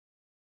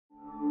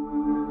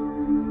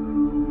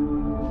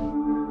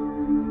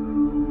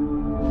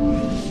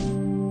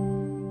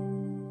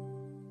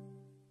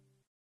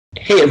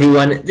Hey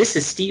everyone, this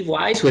is Steve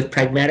Wise with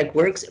Pragmatic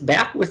Works,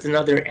 back with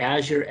another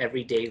Azure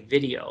Everyday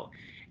video.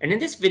 And in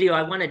this video,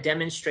 I want to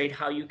demonstrate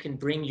how you can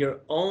bring your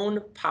own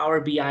Power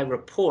BI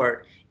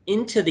report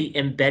into the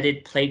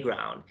embedded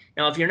playground.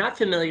 Now, if you're not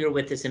familiar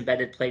with this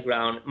embedded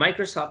playground,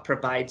 Microsoft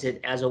provides it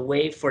as a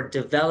way for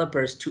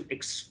developers to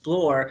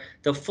explore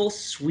the full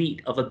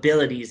suite of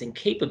abilities and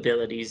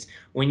capabilities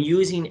when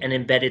using an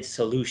embedded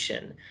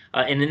solution.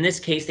 And in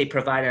this case, they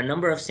provide a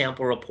number of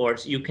sample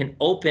reports. You can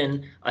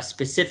open a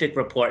specific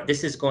report.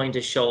 This is going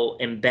to show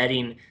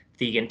embedding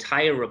the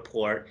entire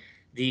report.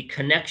 The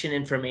connection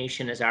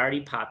information is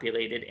already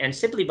populated, and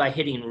simply by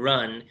hitting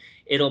run,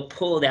 it'll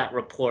pull that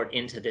report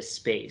into this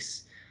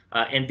space.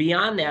 And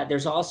beyond that,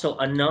 there's also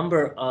a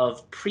number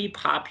of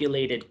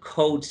pre-populated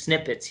code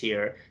snippets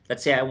here.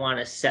 Let's say I want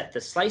to set the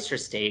slicer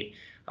state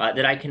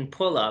that I can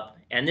pull up.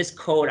 And this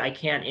code I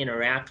can't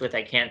interact with,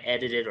 I can't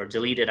edit it or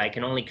delete it, I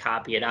can only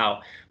copy it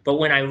out. But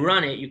when I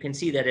run it, you can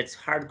see that it's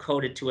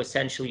hard-coded to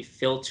essentially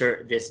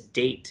filter this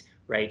date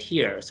right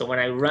here. So when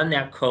I run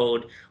that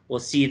code, we'll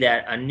see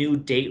that a new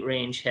date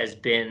range has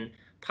been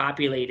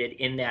populated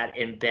in that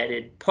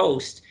embedded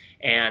post,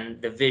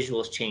 and the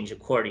visuals change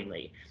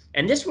accordingly.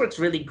 And this works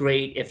really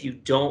great if you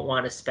don't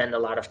want to spend a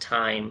lot of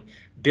time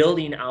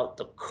building out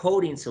the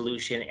coding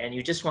solution and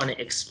you just want to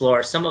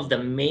explore some of the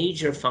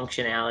major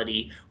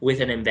functionality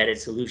with an embedded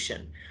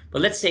solution.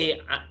 But let's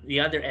say at the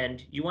other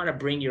end, you want to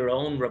bring your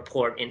own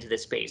report into the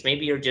space.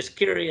 Maybe you're just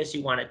curious,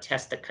 you want to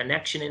test the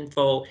connection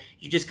info,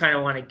 you just kind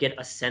of want to get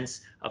a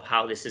sense of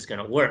how this is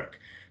going to work.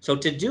 So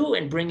to do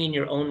and bring in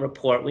your own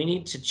report, we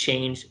need to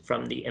change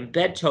from the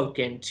embed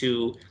token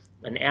to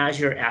an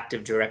Azure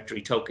Active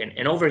Directory token.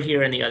 And over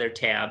here in the other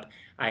tab,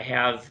 I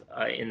have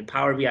in the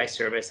Power BI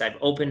service, I've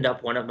opened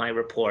up one of my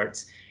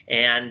reports.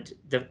 And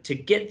to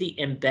get the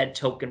embed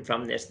token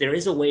from this, there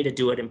is a way to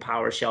do it in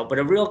PowerShell, but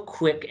a real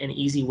quick and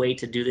easy way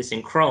to do this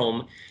in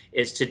Chrome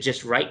is to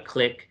just right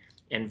click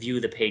and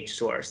view the page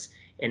source.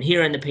 And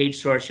here in the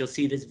page source, you'll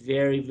see this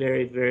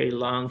very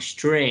long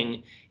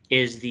string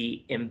is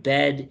the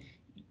embed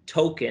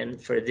token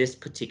for this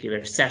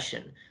particular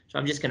session. So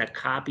I'm just going to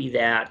copy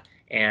that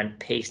and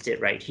paste it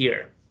right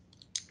here.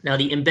 Now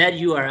the embed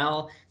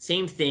URL,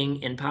 same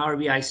thing in Power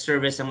BI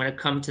service. I'm going to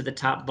come to the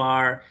top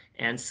bar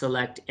and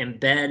select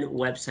embed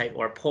website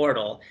or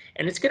portal,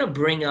 and it's going to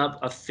bring up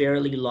a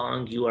fairly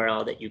long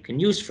URL that you can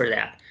use for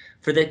that.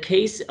 For the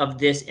case of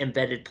this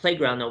embedded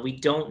playground, though, we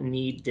don't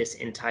need this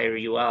entire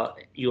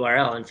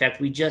URL. In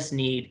fact, we just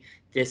need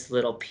this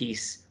little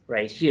piece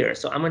right here.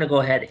 So I'm going to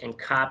go ahead and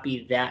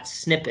copy that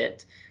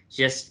snippet,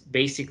 just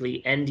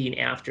basically ending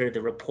after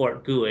the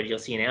report GUID. You'll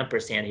see an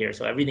ampersand here,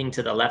 so everything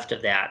to the left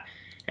of that.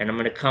 And I'm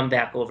going to come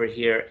back over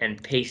here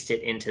and paste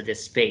it into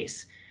this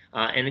space.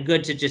 And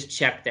good to just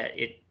check that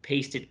it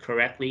pasted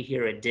correctly.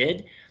 Here it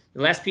did.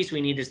 The last piece we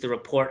need is the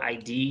report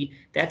ID.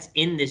 That's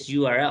in this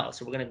URL.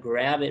 So we're going to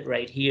grab it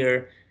right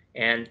here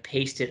and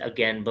paste it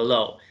again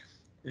below.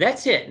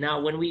 That's it. Now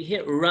when we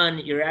hit run,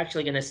 you're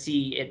actually going to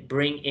see it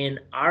bring in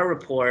our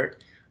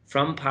report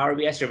from Power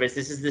BI service.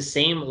 This is the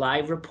same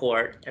live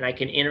report, and I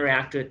can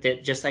interact with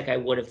it just like I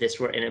would if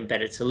this were an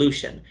embedded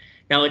solution.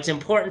 Now, it's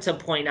important to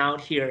point out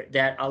here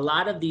that a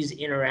lot of these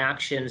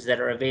interactions that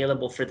are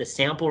available for the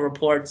sample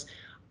reports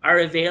are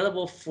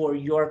available for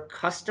your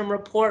custom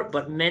report,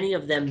 but many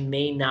of them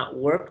may not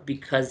work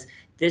because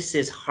this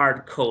is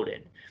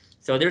hard-coded.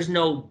 So there's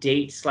no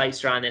date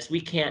slicer on this. We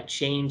can't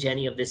change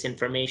any of this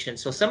information.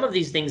 So some of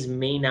these things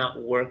may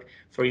not work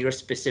for your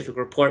specific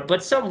report,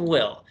 but some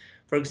will.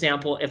 For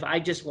example, if I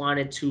just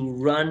wanted to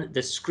run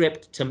the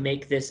script to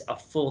make this a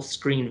full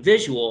screen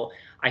visual,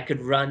 I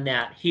could run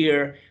that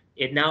here.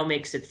 It now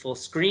makes it full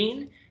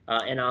screen,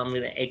 and I'm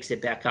going to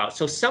exit back out.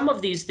 So some of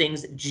these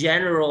things,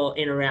 general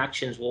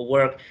interactions will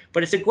work,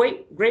 but it's a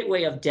great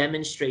way of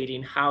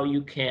demonstrating how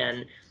you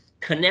can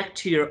connect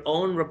to your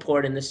own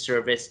report in the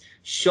service,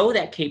 show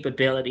that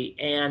capability,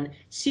 and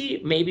see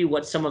maybe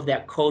what some of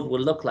that code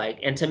would look like.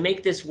 And to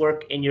make this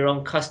work in your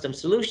own custom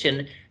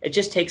solution, it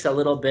just takes a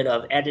little bit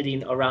of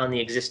editing around the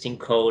existing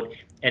code,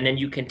 and then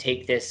you can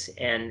take this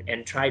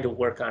and try to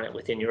work on it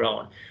within your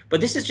own. But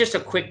this is just a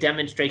quick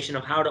demonstration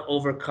of how to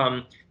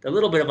overcome the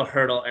little bit of a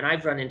hurdle, and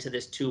I've run into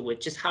this too, with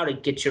just how to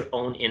get your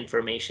own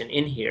information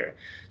in here.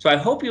 So I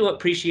hope you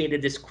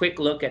appreciated this quick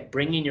look at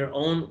bringing your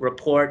own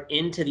report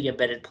into the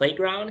embedded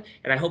playground,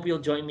 and I hope you'll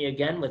join me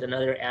again with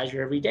another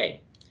Azure Every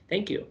Day.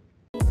 Thank you.